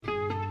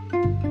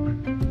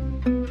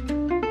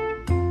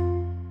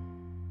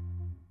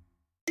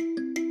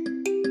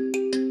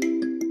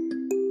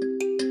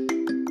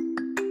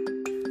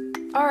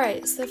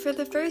Alright, so for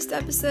the first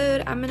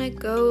episode, I'm going to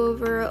go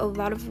over a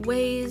lot of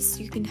ways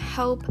you can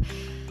help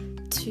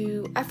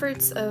to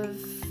efforts of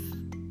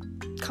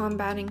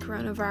combating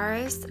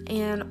coronavirus,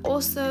 and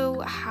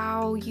also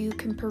how you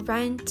can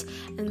prevent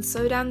and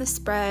slow down the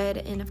spread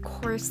and, of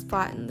course,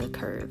 flatten the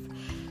curve.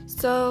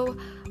 So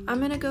I'm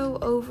going to go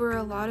over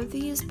a lot of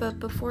these, but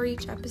before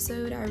each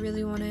episode, I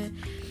really want to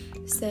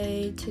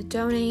say to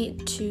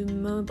donate to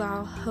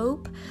Mobile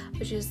Hope,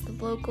 which is the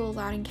local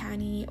Loudoun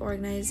County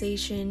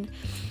organization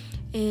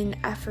in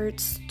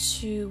efforts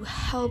to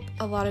help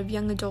a lot of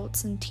young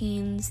adults and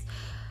teens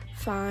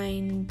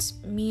find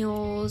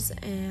meals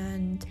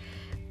and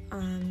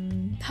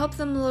help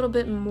them a little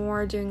bit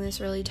more during this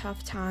really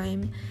tough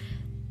time.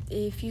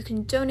 If you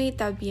can donate,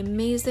 that would be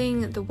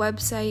amazing. The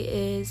website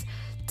is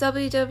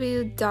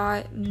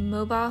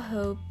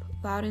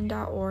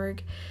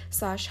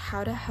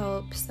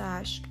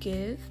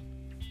www.mobilehopeloudoun.org/howtohelp/give.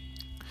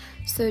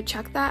 So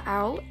check that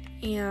out,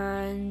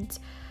 and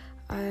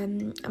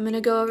I'm going to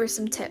go over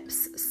some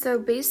tips. So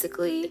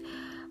basically,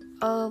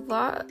 a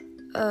lot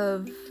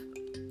of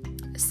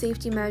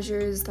safety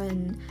measures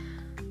and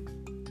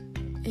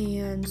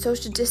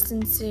social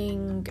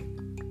distancing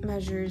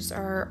measures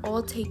are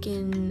all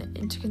taken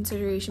into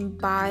consideration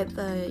by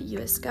the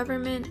U.S.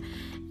 government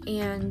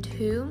and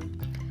WHO.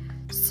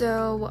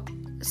 So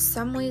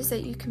some ways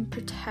that you can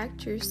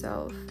protect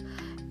yourself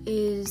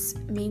is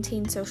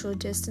maintain social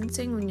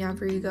distancing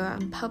whenever you go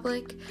out in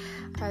public.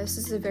 This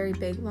is a very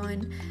big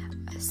one.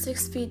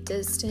 6 feet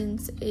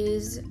distance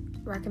is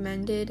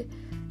recommended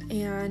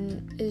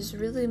and is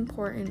really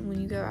important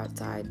when you go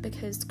outside,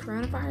 because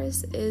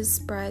coronavirus is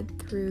spread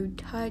through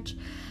touch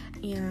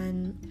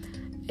and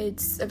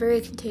it's a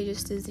very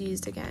contagious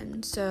disease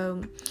again.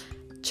 So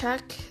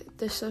check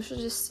the social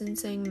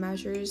distancing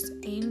measures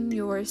in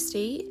your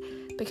state,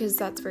 because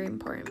that's very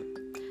important.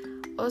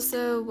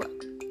 Also,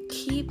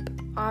 keep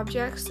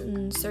objects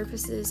and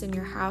surfaces in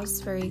your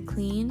house very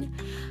clean.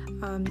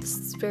 This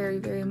is very,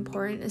 very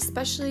important,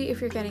 especially if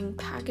you're getting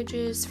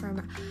packages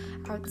from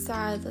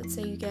outside. Let's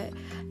say you get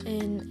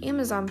an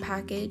Amazon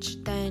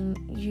package, then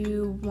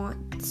you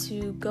want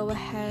to go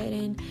ahead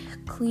and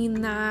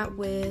clean that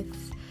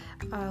with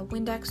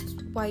Windex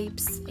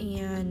wipes,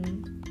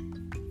 and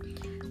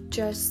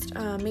just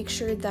make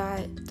sure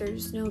that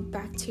there's no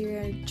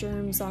bacteria,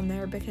 germs on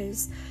there,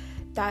 because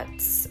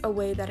that's a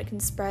way that it can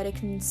spread. It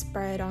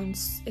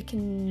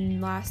can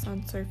last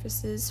on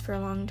surfaces for a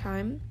long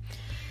time.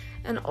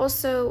 And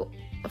also,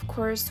 of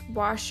course,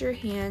 wash your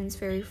hands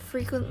very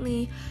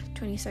frequently,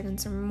 20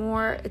 seconds or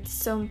more. It's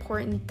so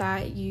important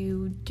that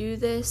you do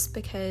this,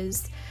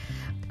 because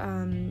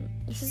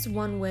this is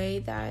one way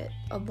that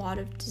a lot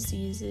of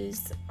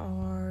diseases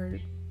are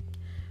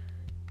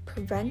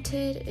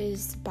prevented,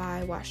 is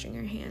by washing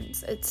your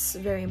hands. It's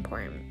very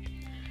important.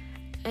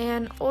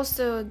 And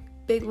also, a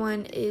big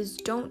one is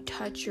don't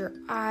touch your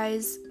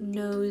eyes,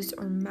 nose,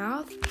 or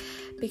mouth,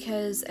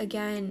 because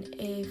again,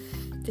 if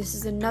this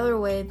is another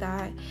way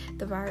that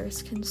the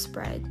virus can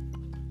spread.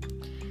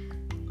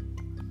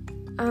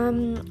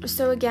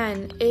 So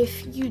again,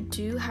 if you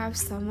do have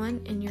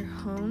someone in your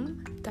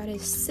home that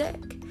is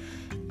sick,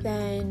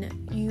 then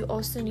you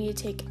also need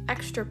to take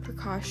extra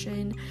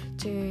precaution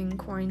during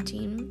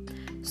quarantine.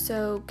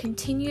 So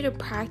continue to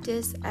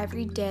practice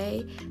every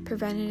day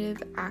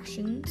preventative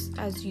actions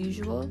as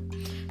usual.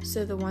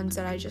 So the ones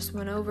that I just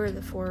went over,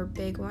 the 4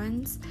 big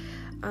ones.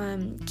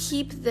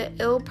 Keep the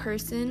ill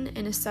person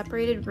in a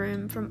separated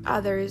room from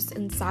others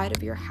inside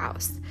of your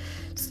house.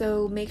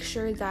 So make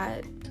sure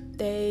that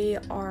they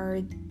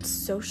are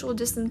social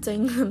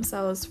distancing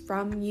themselves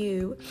from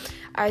you,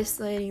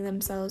 isolating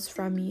themselves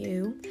from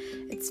you.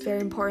 It's very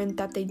important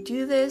that they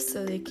do this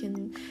so they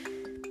can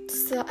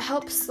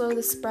help slow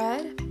the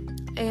spread.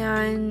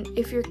 And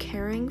if you're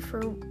caring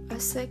for a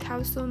sick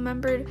household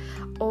member,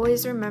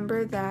 always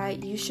remember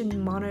that you should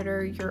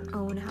monitor your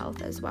own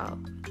health as well.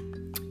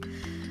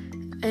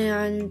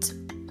 And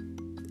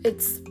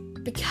it's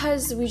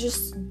because we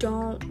just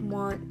don't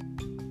want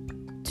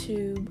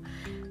to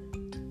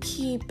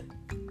keep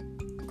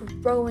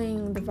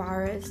growing the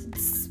virus.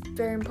 It's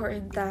very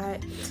important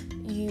that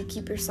you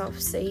keep yourself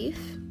safe.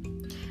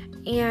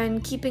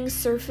 And keeping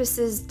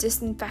surfaces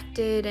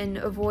disinfected and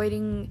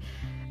avoiding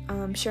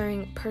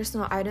sharing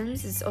personal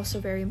items is also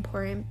very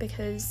important,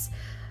 because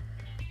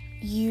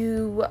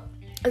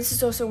this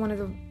is also one of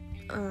the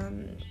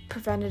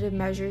preventative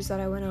measures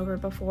that I went over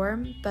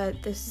before,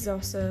 but this is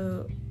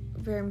also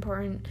very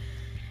important.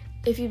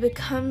 If you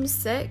become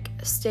sick,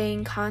 stay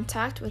in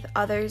contact with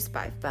others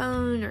by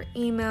phone or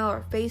email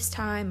or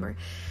FaceTime or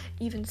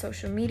even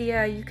social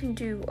media. You can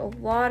do a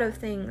lot of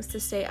things to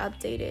stay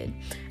updated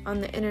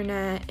on the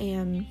internet,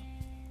 and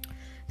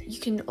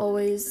you can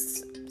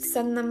always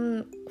send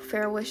them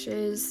fair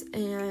wishes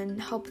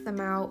and help them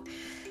out,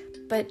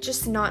 but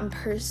just not in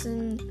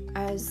person.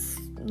 As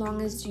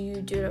long as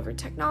you do it over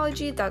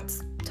technology,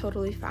 that's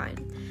totally fine.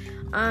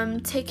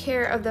 Take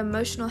care of the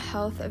emotional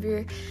health of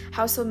your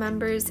household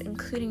members,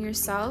 including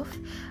yourself.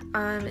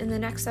 In the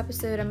next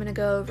episode, I'm going to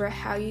go over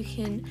how you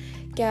can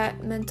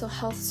get mental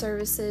health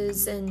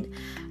services and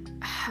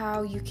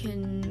how you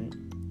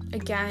can,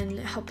 again,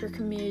 help your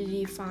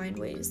community find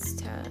ways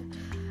to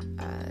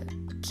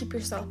keep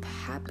yourself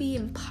happy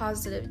and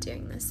positive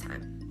during this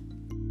time.